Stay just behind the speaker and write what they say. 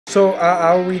So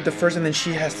I'll read the first and then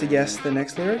she has to guess the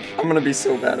next lyric? I'm gonna be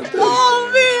so bad at this. Oh,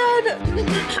 man!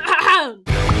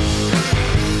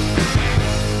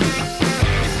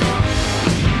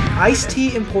 Iced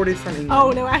tea imported from England.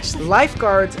 Oh, no, actually.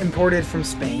 Lifeguards imported from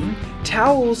Spain.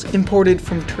 Towels imported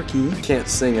from Turkey. I can't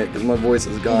sing it because my voice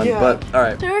is gone, Yeah. but all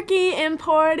right. Turkey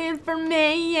imported from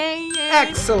Maine.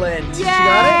 Excellent. Yay! She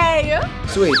got it?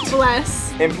 Sweet.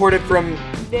 Bless. Imported from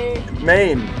Maine.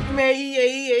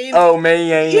 Maine. Oh,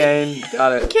 Maine.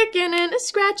 Got it. Kicking and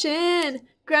scratching,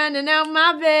 grinding out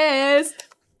my best.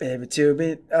 Baby to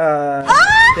be,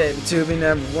 baby to be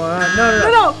number one.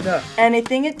 No.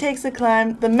 Anything it takes to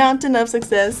climb the mountain of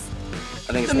success.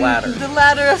 I think it's ladder. The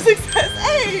ladder of success.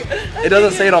 Hey! It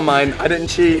doesn't say it on mine. I didn't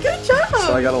cheat. Good job.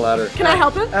 So I got a ladder. Can I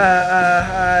help him?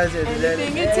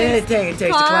 Anything it takes to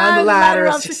climb the ladder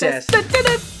of success.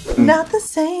 Not the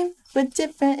same, but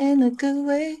different in a good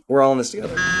way. We're all in this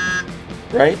together.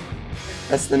 Right?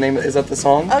 That's the name. Is that the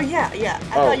song? Oh, yeah. I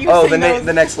thought you were saying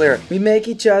the next lyric. We make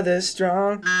each other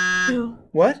strong.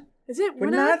 What? Is it? We're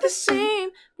We're not not the the same.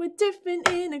 We're different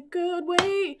in a good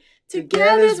way.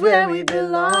 Together's where we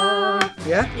belong.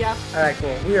 Yeah? Yeah. Alright,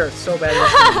 cool. We are so bad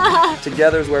at this.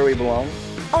 Together's where we belong.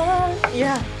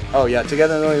 Yeah. Oh yeah,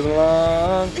 together's where we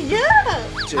belong. Yeah.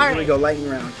 Here we go, lightning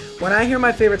round. When I hear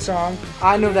my favorite song,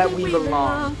 I know that we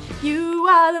belong. You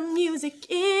are the music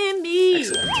in me.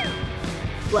 Excellent.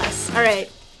 Bless. All right.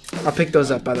 I'll pick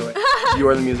those up, by the way. You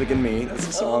are the music in me. That's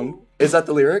the song. Is that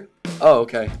the lyric? Oh,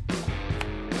 okay.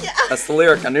 Yeah. That's the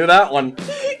lyric. I knew that one.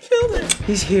 Killed it.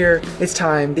 He's here, it's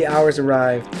time, the hour's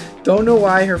arrived. Don't know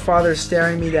why her father's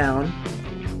staring me down.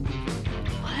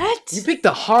 What? You picked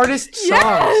the hardest songs.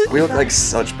 Yes! We look like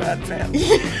such bad fans.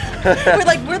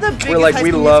 We're the biggest High we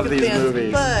School love Musical these fans,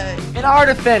 movies. But In our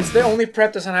defense, they only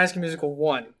prepped us on High School Musical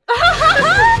 1.